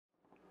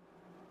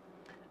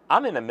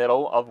I'm in the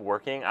middle of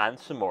working on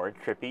some more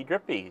trippy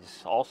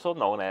drippies, also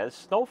known as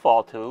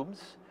snowfall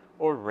tubes,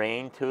 or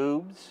rain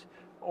tubes,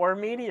 or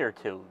meteor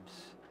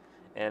tubes.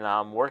 And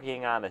I'm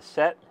working on a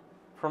set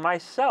for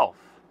myself.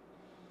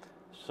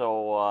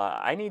 So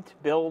I need to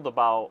build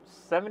about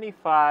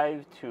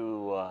 75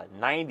 to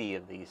 90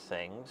 of these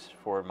things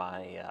for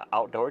my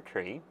outdoor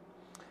tree.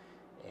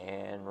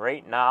 And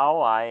right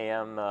now I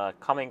am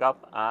coming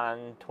up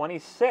on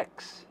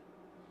 26.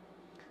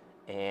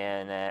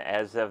 And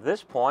as of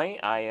this point,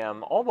 I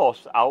am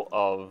almost out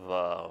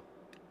of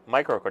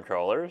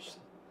microcontrollers.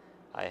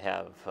 I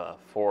have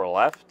 4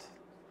 left.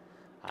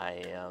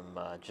 I am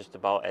just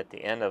about at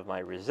the end of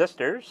my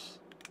resistors.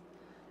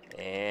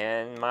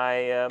 And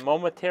my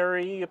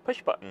momentary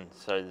push button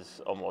is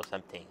almost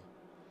empty.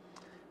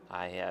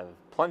 I have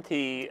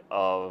plenty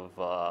of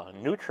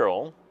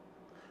neutral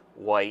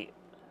white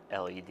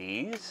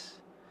LEDs.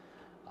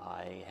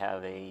 I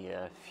have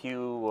a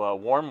few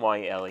warm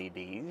white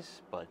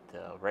LEDs, but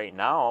right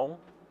now,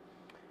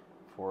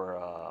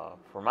 for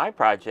my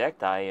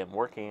project, I am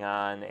working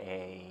on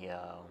a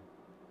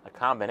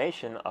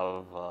combination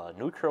of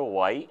neutral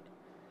white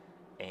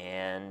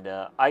and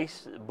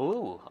ice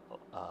blue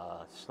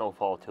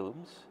snowfall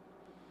tubes.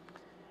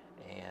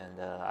 And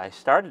I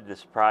started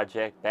this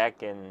project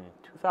back in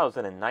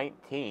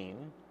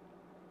 2019.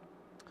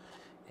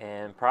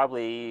 And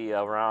probably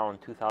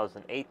around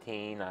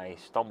 2018, I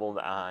stumbled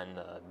on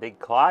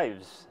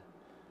BigClive's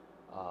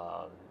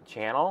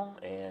channel,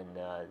 and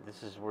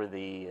this is where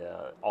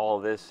all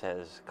of this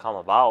has come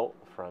about,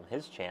 from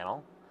his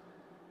channel.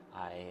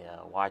 I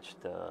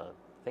watched, I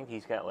think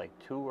he's got like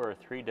 2 or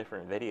 3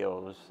 different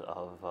videos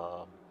of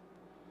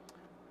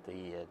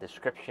the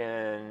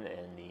description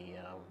and the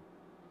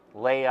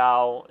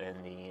layout, and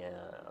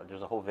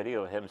there's a whole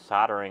video of him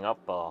soldering up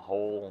a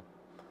whole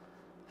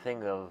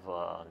thing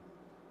of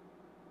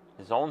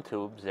his own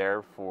tubes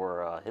there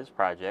for his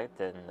project.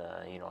 And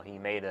you know, he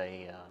made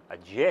a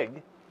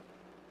jig,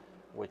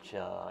 which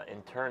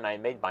in turn I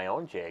made my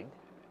own jig.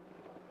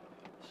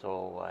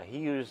 So he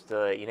used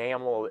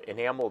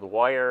enameled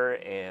wire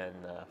and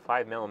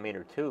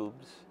 5mm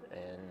tubes,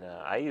 and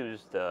I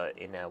used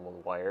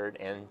enameled wired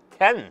and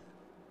 10mm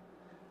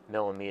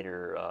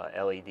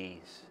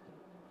LEDs.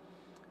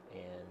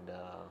 And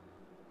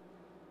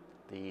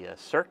the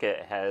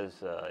circuit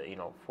has, you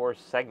know, 4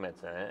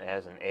 segments in it. It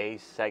has an A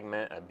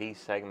segment, a B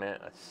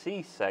segment, a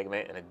C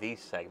segment, and a D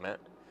segment.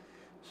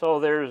 So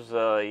there's,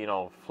 you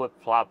know,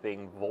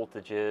 flip-flopping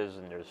voltages,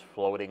 and there's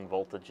floating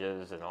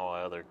voltages, and all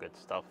other good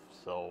stuff.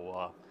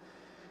 So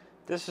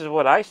this is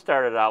what I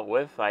started out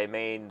with. I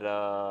made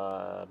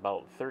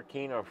about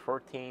 13 or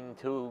 14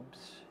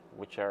 tubes,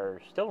 which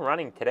are still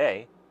running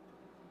today.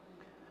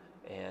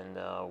 And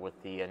with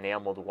the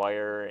enameled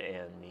wire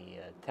and the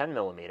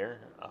 10mm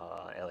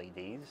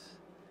LEDs.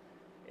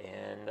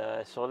 And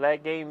so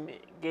that gave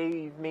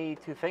me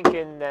to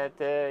thinking that,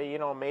 you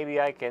know, maybe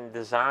I can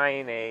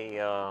design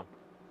a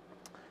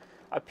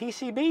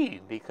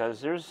PCB,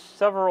 because there's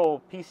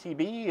several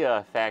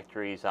PCB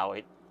factories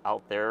out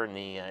there in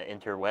the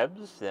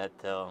interwebs that,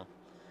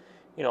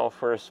 you know,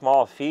 for a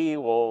small fee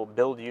will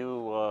build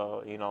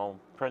you, you know,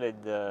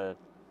 printed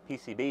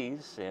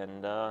PCBs,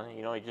 and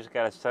you know, you just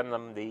got to send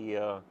them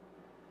the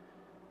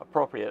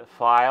appropriate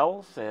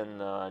files and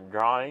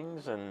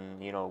drawings,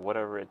 and you know,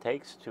 whatever it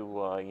takes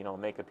to you know,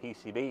 make a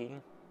PCB.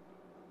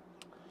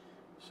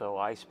 So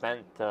I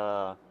spent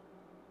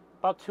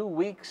about 2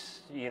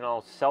 weeks, you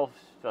know,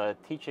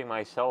 teaching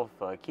myself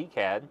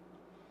KiCad.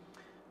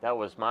 That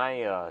was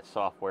my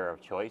software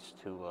of choice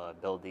to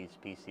build these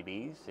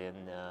PCBs,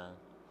 and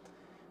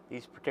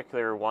these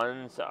particular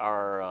ones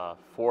are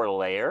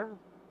 4-layer.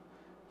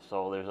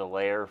 So there's a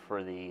layer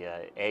for the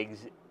A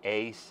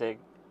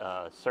circuit,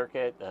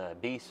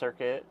 B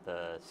circuit,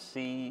 the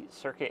C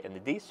circuit, and the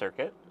D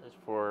circuit.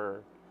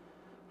 For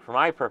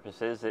my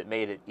purposes, it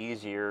made it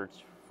easier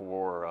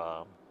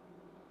for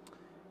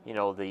you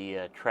know,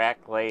 the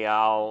track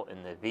layout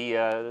and the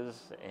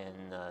vias.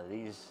 And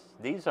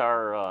these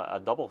are a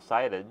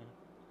double-sided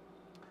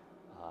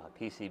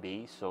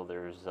PCB. So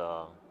there's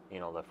you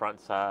know, the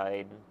front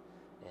side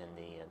and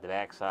the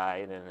back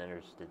side, and then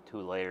there's the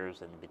 2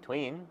 layers in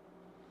between.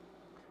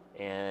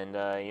 And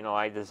you know,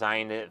 I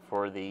designed it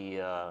for the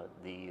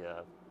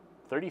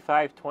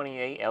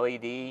 3528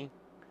 LED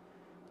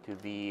to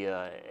be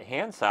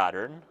hand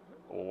soldered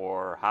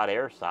or hot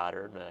air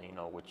soldered, you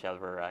know,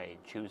 whichever I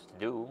choose to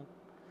do.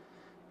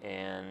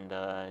 And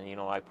you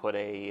know, I put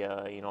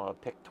a you know, a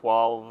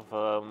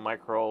PIC-12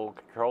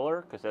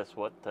 microcontroller, because that's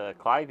what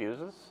Clive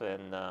uses,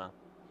 and I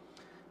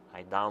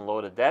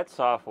downloaded that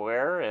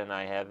software, and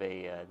I have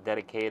a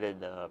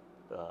dedicated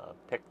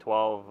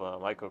PIC-12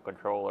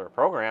 microcontroller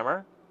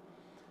programmer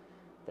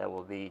that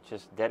will be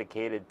just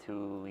dedicated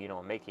to, you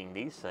know, making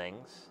these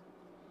things.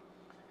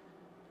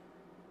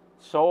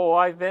 So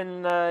I've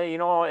been, you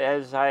know,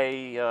 as I,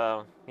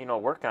 you know,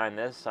 work on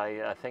this,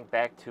 I think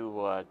back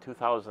to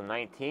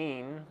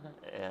 2019,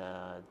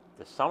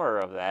 the summer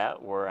of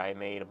that, where I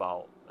made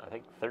about, I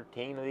think,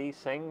 13 of these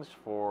things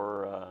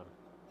for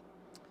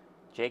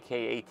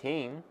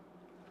JK18.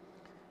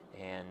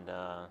 And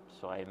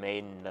so I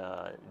made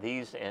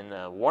these in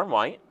warm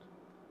white,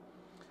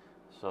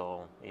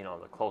 so you know,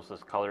 the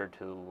closest color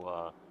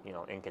to you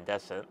know,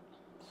 incandescent.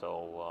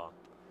 So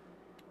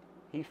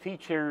he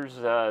features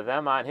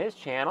them on his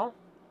channel.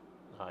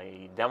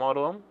 I demoed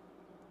them,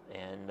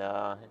 and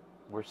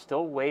we're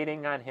still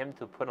waiting on him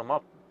to put them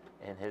up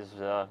in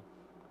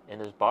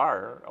his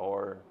bar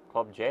or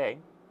Club Jag.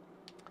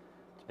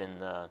 It's been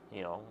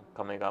you know,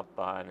 coming up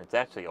on, it's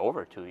actually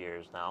over 2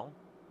 years now.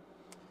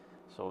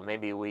 So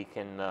maybe we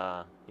can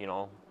you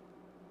know,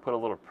 put a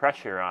little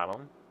pressure on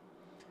him.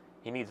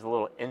 He needs a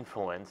little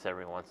influence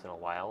every once in a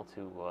while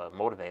to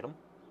motivate him.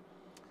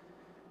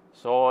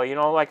 So, you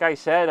know, like I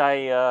said,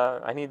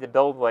 I need to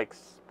build like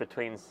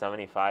between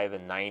 75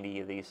 and 90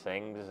 of these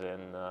things,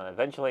 and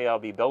eventually I'll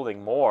be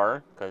building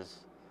more,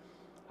 because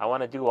I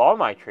want to do all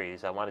my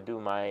trees. I want to do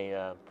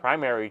my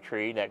primary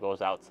tree that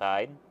goes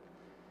outside,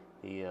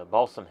 the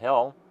Balsam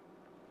Hill,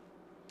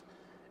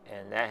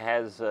 and that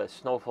has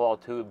snowfall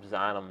tubes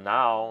on them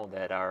now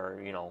that are,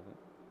 you know,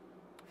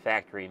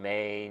 factory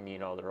made. You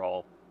know, they're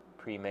all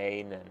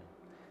pre-made, and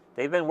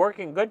they've been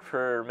working good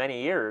for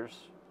many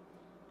years,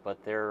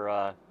 but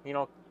they're you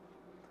know,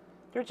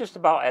 they're just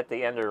about at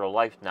the end of their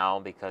life now,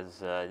 because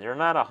they're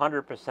not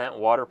 100%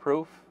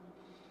 waterproof,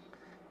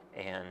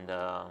 and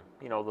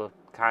you know, the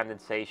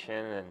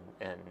condensation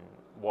and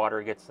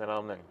water gets in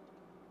them, and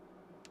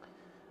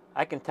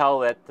I can tell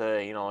that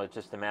you know, it's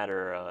just a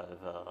matter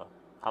of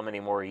how many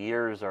more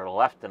years are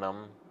left in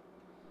them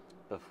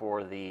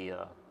before the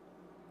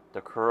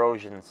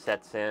corrosion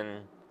sets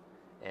in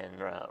and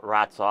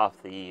rots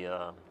off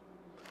the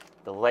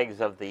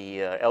legs of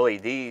the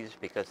LEDs,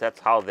 because that's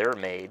how they're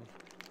made.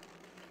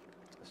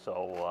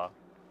 So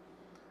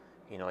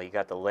you know, you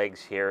got the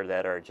legs here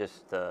that are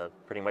just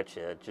pretty much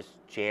just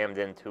jammed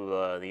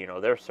into you know,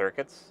 their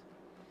circuits,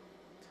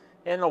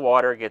 and the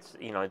water gets,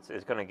 you know, it's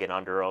going to get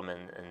under them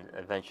and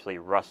eventually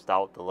rust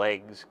out the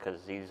legs,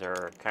 because these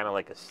are kind of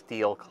like a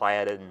steel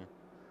cladded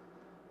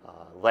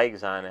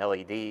legs on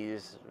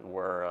LEDs,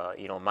 where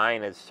you know,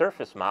 mine is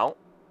surface mount,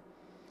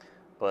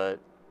 but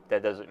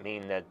that doesn't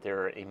mean that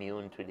they're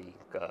immune to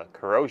the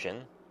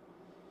corrosion.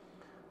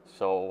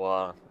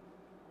 So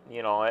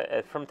you know,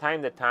 from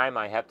time to time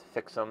I have to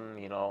fix them,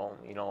 you know,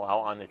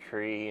 out on the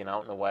tree and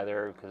out in the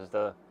weather, because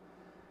the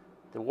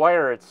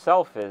wire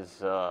itself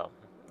is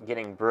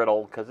getting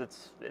brittle,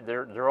 because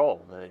they're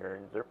old.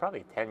 They're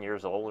probably 10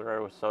 years old,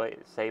 or so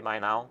say by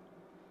now.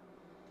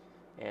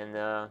 And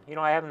you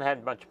know, I haven't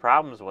had much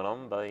problems with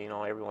them, but you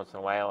know, every once in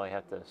a while I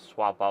have to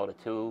swap out a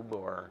tube,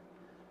 or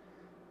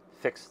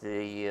fix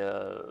the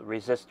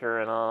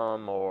resistor in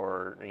them,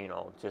 or you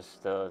know,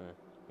 just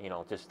you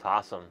know, just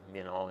toss them,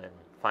 you know, and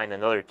find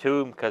another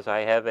tube, because I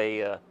have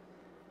a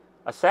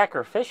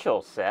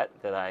sacrificial set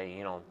that I,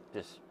 you know,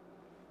 just,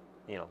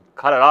 you know,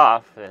 cut it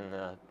off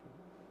and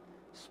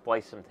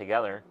splice them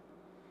together.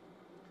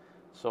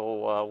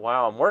 So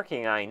while I'm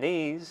working on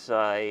these,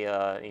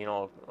 I you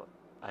know,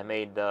 I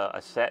made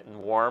a set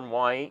in warm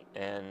white,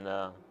 and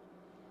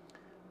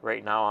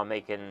right now I'm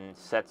making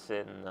sets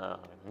in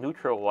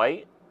neutral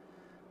white.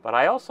 But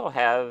I also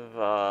have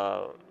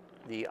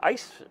the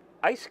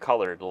ice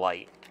colored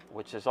light,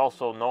 which is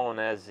also known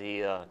as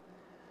the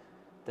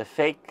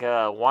fake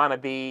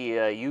wannabe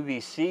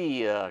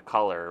UVC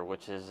color,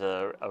 which is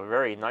a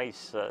very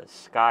nice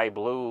sky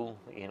blue,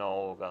 you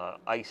know,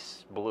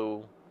 ice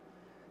blue,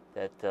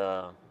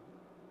 that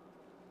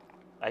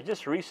I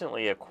just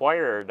recently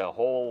acquired a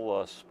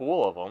whole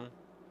spool of them.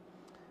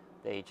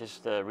 They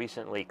just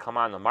recently come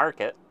on the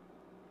market,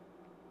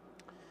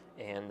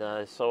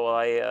 and so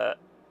I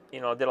you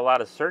know, did a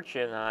lot of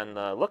searching on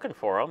looking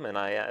for them, and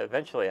I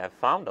eventually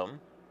found them.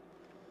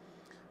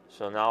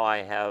 So now I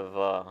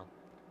have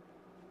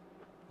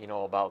you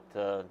know, about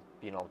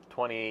you know,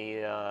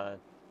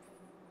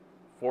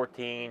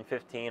 14,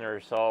 15 or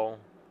so,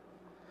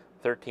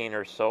 13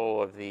 or so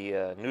of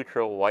the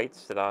neutral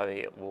whites that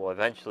I will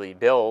eventually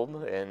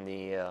build, and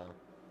the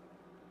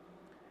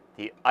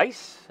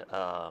ice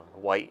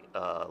white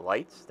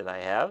lights that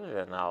I have,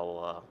 and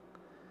I'll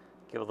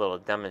give a little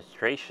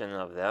demonstration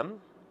of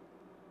them.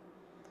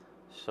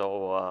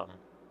 So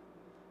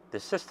the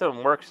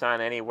system works on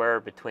anywhere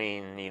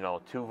between, you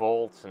know, 2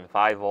 volts and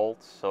 5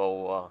 volts.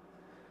 So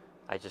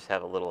I just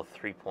have a little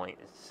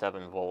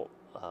 3.7 volt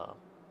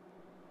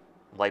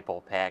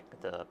LiPo pack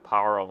to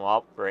power them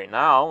up right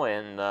now,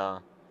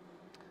 and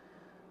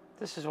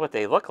this is what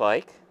they look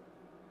like.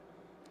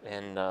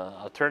 And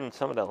I'll turn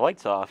some of the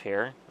lights off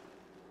here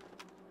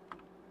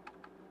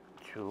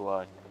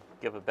to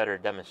give a better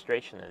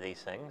demonstration of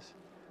these things.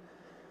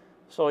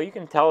 So you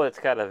can tell it's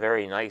got a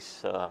very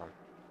nice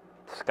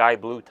sky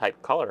blue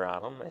type color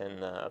on them,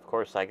 and of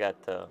course I got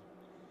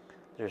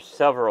there's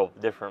several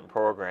different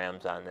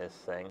programs on this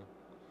thing.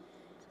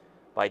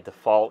 By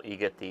default you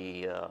get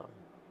the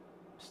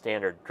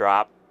standard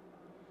drop,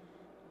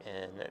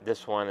 and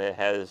this one, it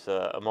has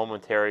a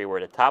momentary where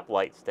the top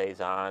light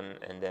stays on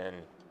and then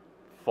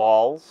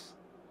falls,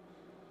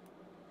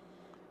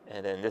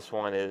 and then this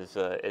one is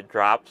it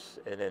drops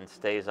and then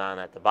stays on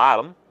at the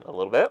bottom a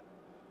little bit.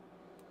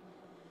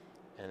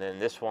 And then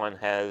this one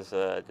has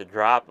the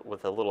drop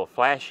with a little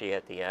flashy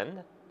at the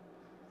end.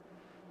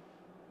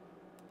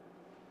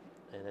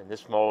 And then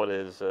this mode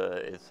is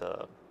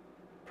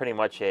pretty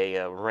much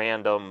a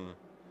random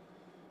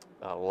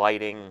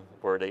lighting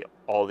where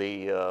all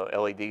the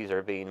LEDs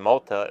are being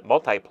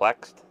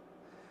multiplexed.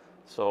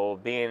 So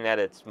being that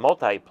it's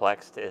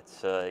multiplexed,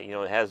 it's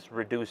it has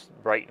reduced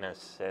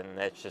brightness, and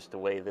that's just the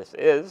way this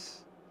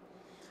is.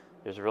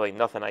 There's really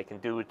nothing I can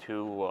do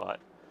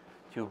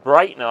to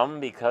brighten them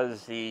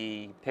because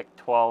the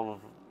PIC-12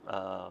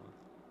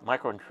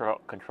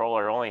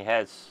 microcontroller only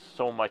has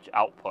so much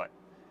output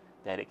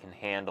that it can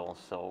handle.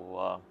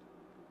 So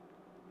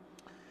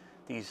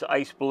these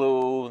Ice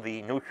Blue,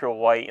 the neutral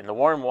white, and the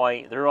warm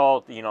white, they're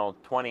all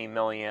 20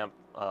 milliamp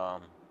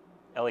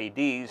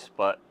LEDs,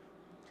 but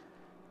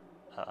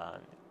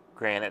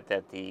granted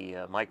that the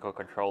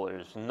microcontroller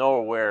is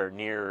nowhere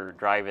near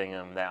driving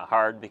them that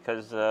hard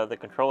because the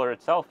controller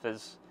itself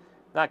is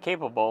not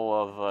capable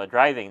of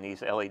driving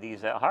these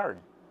LEDs that hard.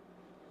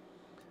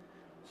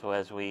 So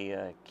as we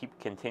keep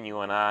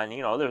continuing on,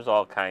 there's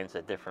all kinds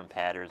of different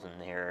patterns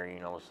in here,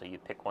 so you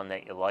pick one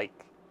that you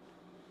like.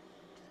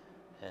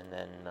 And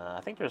then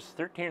I think there's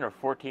 13 or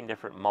 14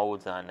 different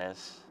modes on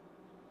this.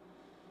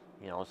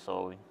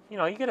 So,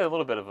 you get a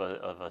little bit of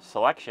a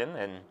selection,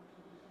 and,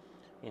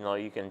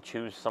 you can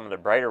choose some of the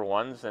brighter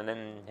ones and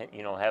then,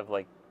 have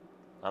like,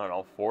 I don't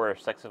know, 4 or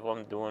 6 of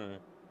them doing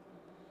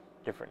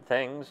different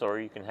things, or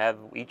you can have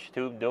each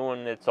tube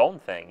doing its own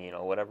thing,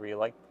 whatever you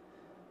like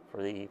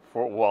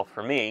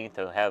for me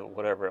to have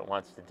whatever it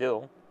wants to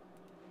do.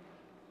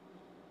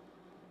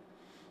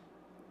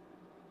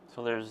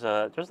 So there's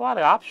a lot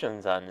of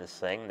options on this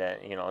thing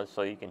that,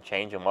 so you can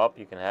change them up.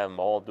 You can have them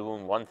all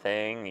doing one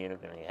thing. You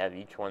can have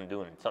each one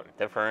doing something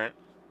different.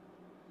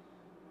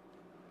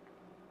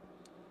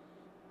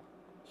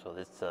 So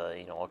this,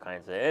 all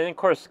kinds of, and of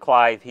course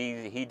Clive,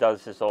 he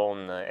does his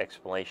own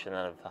explanation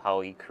of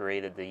how he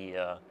created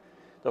the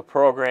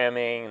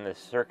programming and the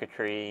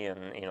circuitry and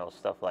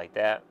stuff like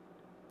that.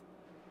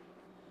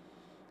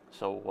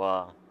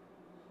 So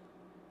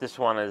this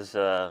one is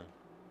the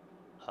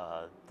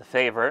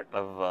favorite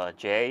of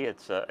Jay.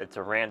 It's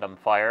a random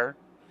fire,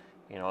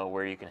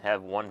 where you can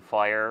have one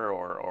fire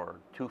or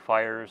 2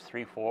 fires,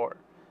 3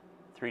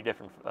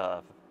 different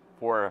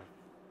 4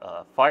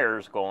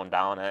 fires going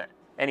down at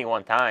any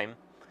one time.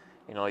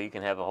 You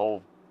can have a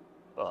whole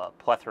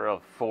plethora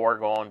of 4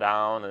 going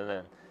down, and then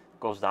it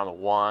goes down to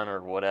 1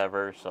 or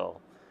whatever. So,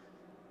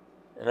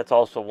 and it's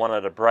also one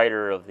of the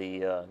brighter of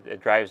the. It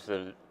drives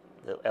the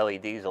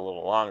LEDs a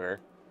little longer.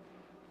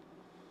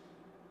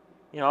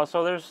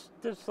 So there's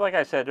like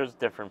I said, there's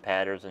different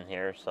patterns in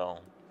here. So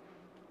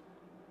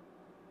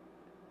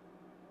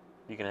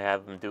you can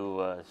have them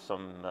do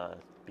some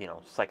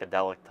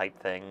psychedelic type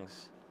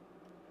things.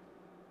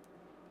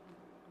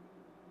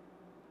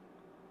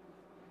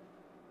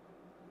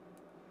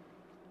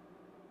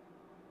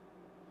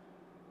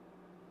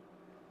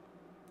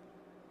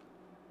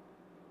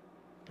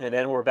 And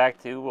then we're back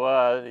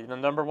to the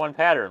number 1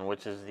 pattern,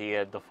 which is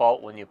the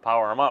default when you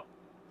power them up.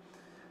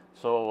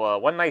 So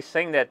one nice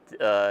thing that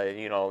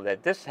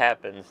that this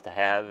happens to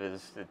have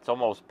is it's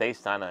almost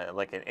based on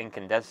like an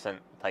incandescent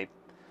type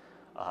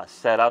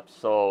setup.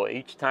 So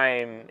each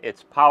time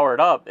it's powered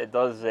up, it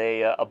does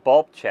a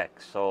bulb check.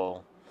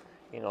 So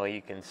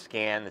you can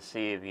scan to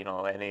see if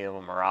any of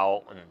them are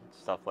out and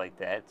stuff like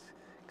that. It's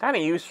kind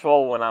of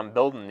useful when I'm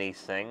building these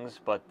things,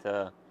 but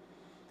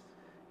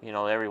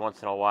every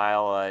once in a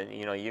while,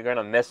 you're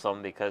gonna miss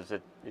them because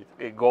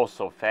it goes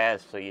so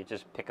fast. So you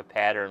just pick a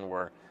pattern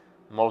where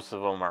most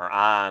of them are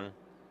on,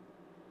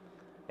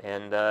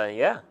 and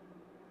yeah,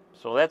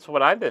 so that's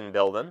what I've been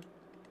building.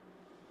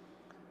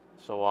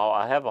 So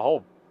I have a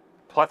whole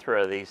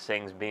plethora of these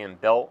things being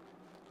built.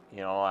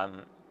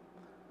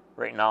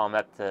 Right now I'm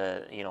up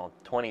to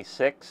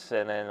 26,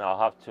 and then I'll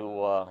have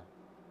to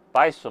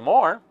buy some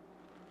more.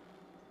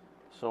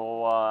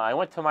 So I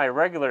went to my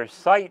regular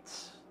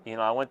sites.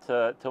 I went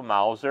to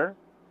Mauser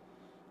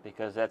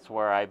because that's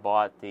where I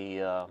bought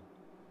the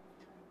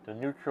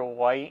neutral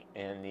white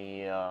and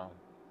the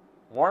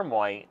warm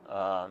white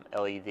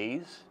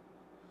LEDs.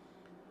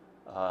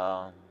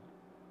 So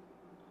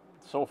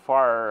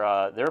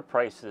far, their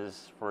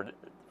prices for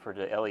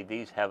the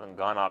LEDs haven't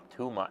gone up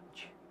too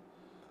much.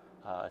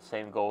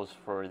 Same goes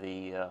for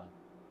the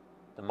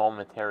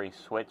momentary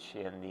switch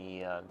and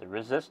the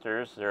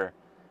resistors. They're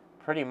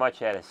pretty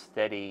much at a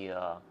steady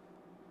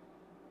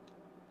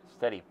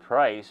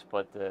price.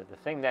 But the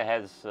thing that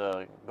has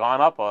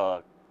gone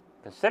up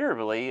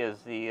considerably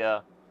is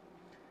the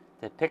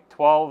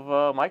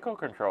PIC-12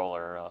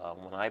 microcontroller.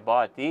 When I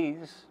bought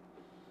these,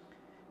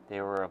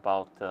 they were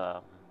about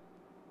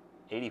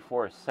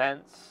 84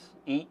 cents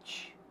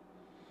each.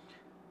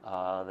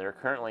 They're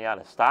currently out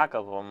of stock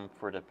of them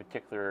for the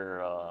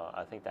particular,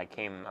 I think that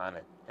came on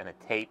in a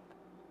tape.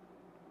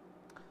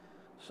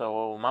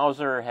 So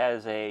Mauser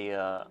has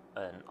an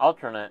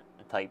alternate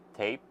type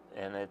tape,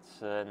 and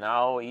it's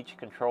now each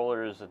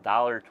controller is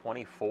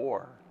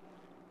 $1.24.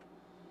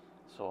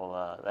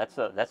 So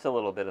that's a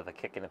little bit of a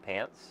kick in the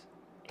pants.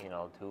 you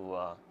know,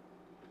 to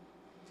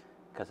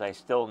because I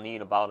still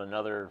need about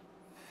another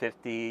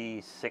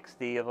 50,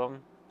 60 of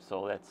them.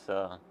 So that's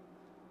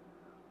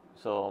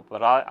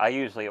but I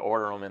usually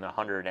order them in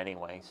 100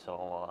 anyway.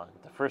 So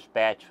the first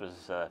batch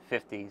was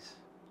 50s.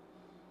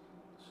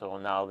 So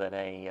now that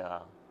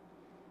I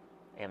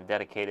am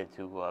dedicated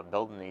to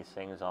building these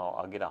things,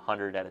 I'll get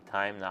 100 at a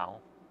time now.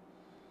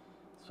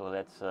 So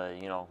that's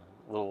you know,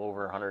 a little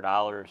over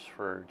 $100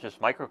 for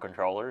just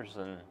microcontrollers,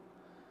 and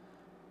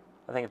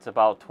I think it's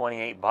about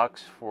 28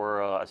 bucks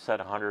for a set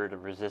of 100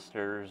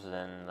 resistors,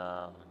 and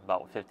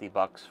about 50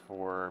 bucks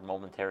for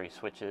momentary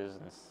switches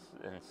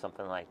and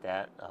something like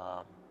that.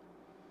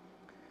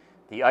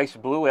 The Ice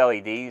Blue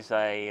LEDs,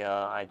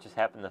 I just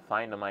happened to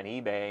find them on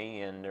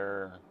eBay, and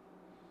I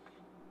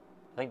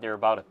think they're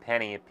about a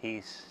penny a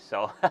piece.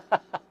 So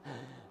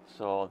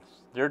so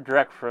they're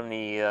direct from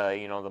the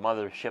you know, the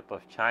mothership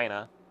of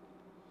China.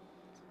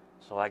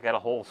 So I got a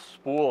whole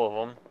spool of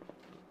them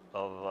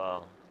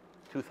of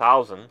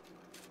 2,000.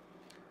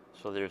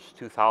 So there's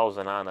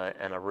 2,000 on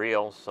a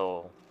reel.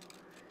 So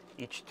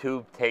each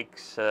tube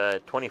takes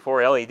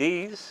 24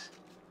 LEDs.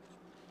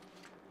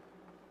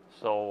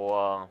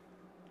 So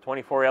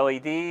 24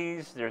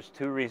 LEDs. There's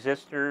 2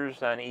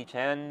 resistors on each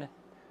end.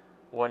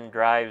 One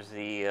drives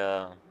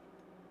the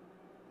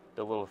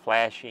little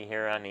flashy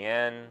here on the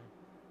end.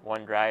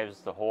 One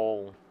drives the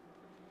whole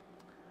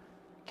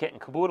kit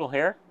and caboodle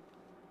here.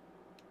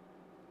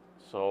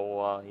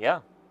 So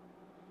yeah.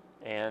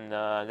 And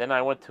then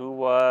I went to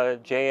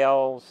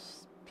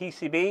JLC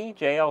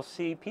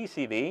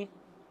PCB,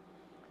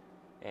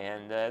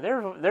 and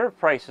their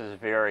prices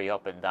vary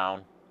up and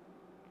down.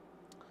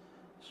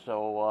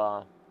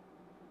 So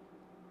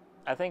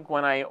I think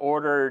when I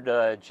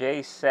ordered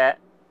J set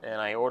and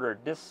I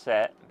ordered this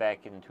set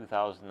back in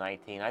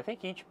 2019, I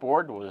think each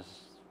board was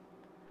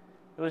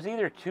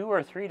either $2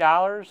 or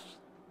 $3,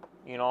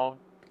 you know,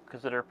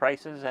 because of their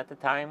prices at the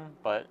time.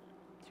 But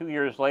 2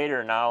 years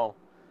later now.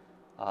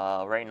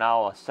 Right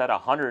now, a set of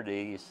 100 of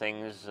these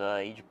things,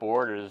 each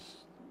board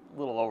is a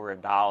little over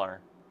 $1.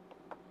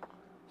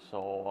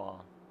 So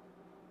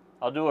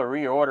I'll do a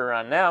reorder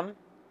on them,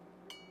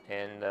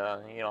 and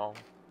you know,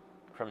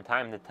 from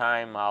time to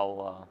time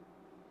I'll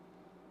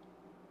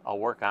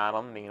work on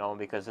them, you know,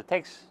 because it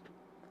takes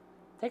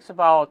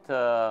about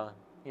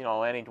you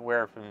know,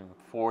 anywhere from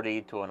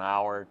 40 to an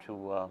hour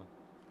to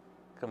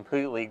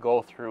completely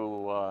go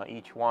through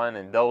each one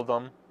and build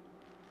them.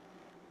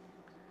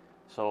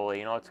 So,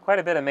 you know, it's quite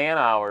a bit of man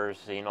hours,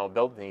 you know,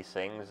 building these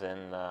things,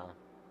 and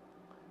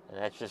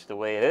that's just the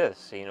way it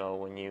is, you know,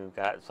 when you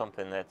got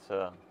something that's,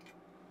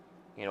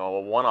 you know,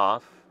 a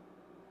one-off.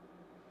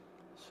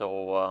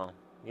 So,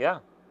 yeah.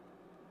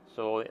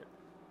 So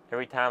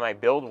every time I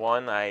build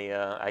one,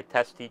 I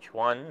test each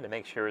one to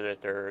make sure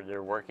that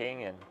they're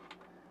working, and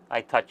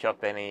I touch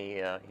up any,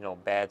 you know,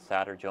 bad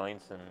solder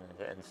joints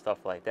and stuff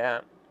like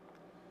that.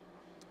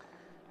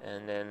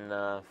 And then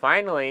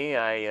finally,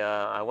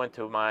 I went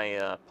to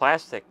my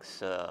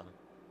plastics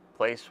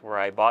place where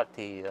I bought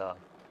the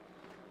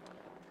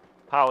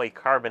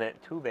polycarbonate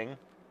tubing,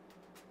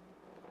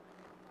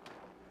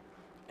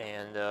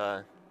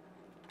 and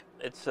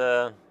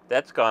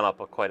that's gone up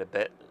quite a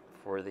bit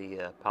for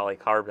the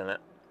polycarbonate.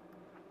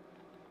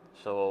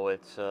 So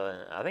it's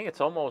I think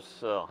it's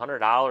almost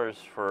 $100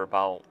 for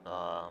about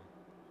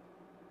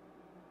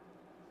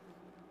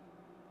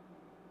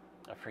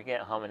I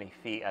forget how many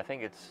feet. I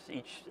think it's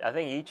each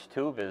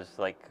tube is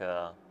like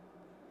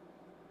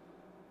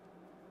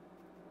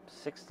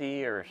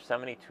 60 or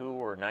 72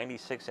 or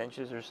 96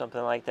 inches or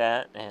something like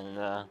that, and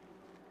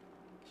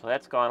so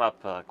that's gone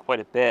up quite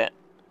a bit,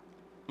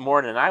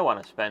 more than I want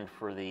to spend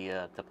for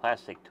the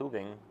plastic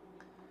tubing.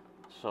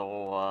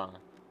 So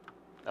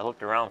I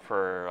looked around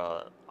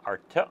for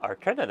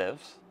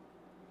alternatives,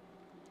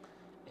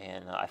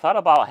 and I thought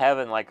about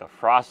having like a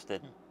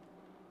frosted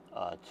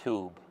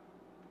tube,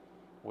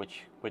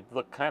 which would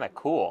look kind of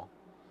cool,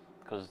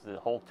 because the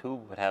whole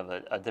tube would have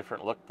a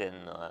different look than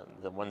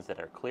the ones that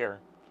are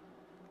clear.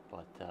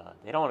 But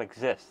they don't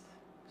exist,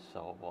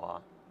 so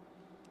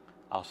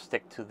I'll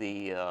stick to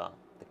the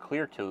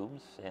clear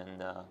tubes,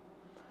 and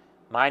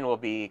mine will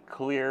be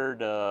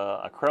cleared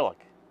acrylic.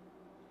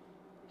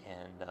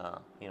 And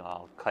you know,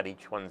 I'll cut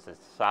each one's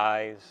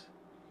size,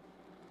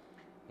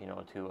 you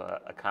know, to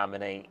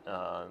accommodate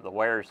the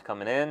wires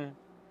coming in,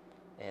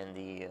 and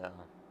the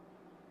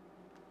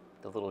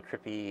little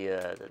trippy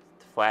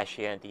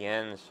flashy at the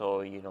end,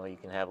 so you know, you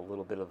can have a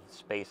little bit of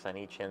space on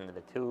each end of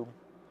the tube.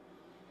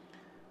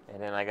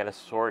 And then I got to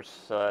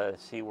source,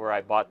 see where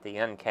I bought the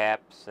end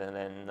caps, and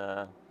then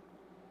the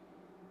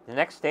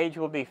next stage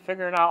will be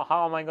figuring out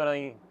how am I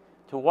going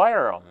to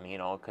wire them, you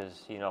know,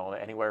 because, you know,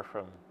 anywhere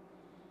from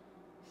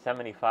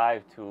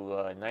 75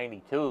 to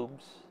 90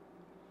 tubes.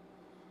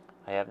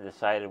 I haven't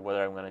decided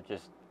whether I'm going to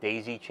just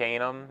daisy chain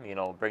them, you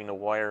know, bring the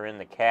wire in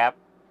the cap,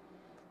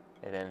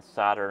 and then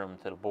solder them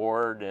to the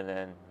board, and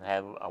then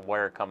have a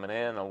wire coming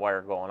in, a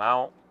wire going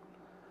out,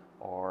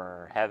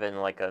 or having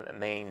like a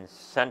main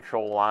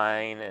central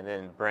line and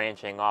then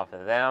branching off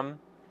of them.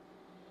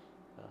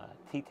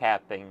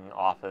 T-tapping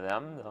off of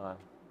them. Of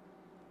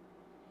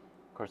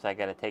course, I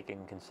got to take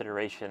in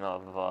consideration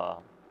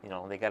of, you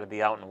know, they got to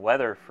be out in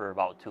weather for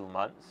about 2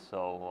 months.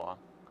 So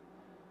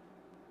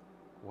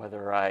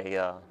whether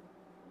I,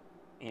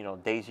 you know,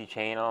 daisy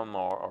chain them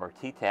or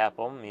T-tap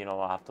them, you know,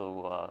 I'll have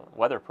to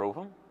weatherproof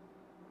them.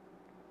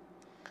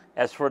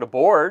 As for the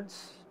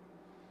boards,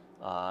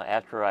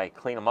 after I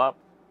clean them up,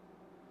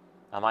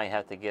 I might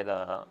have to get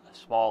a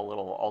small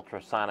little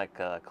ultrasonic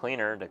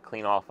cleaner to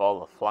clean off all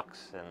the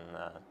flux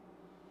and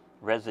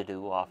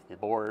residue off the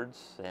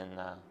boards, and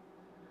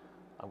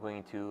I'm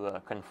going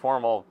to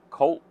conformal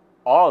coat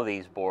all of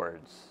these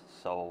boards.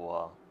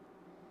 So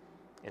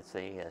it's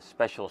a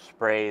special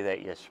spray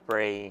that you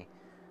spray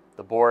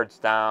the boards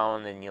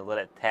down and you let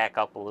it tack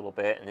up a little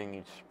bit, and then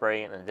you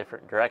spray it in a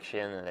different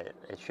direction, and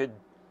it should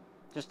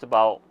just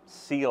about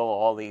seal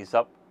all these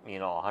up, you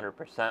know,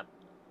 100%,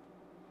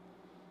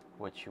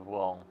 which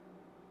will,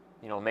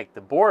 you know, make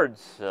the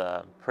boards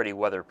pretty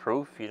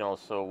weatherproof, you know,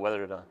 so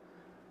whether the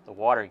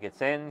water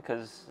gets in,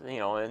 because, you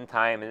know, in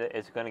time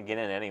it's going to get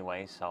in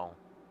anyway. So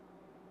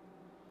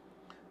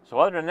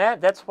other than that,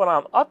 that's what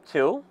I'm up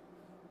to.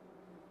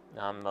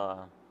 I'm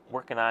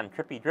working on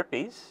trippy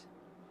drippies.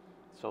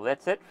 So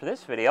that's it for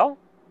this video.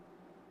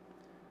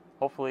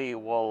 Hopefully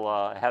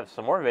we'll have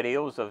some more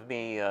videos of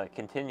me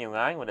continuing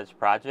on with this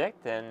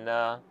project,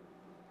 and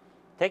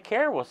take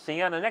care. We'll see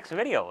you on the next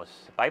videos.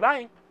 Bye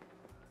bye.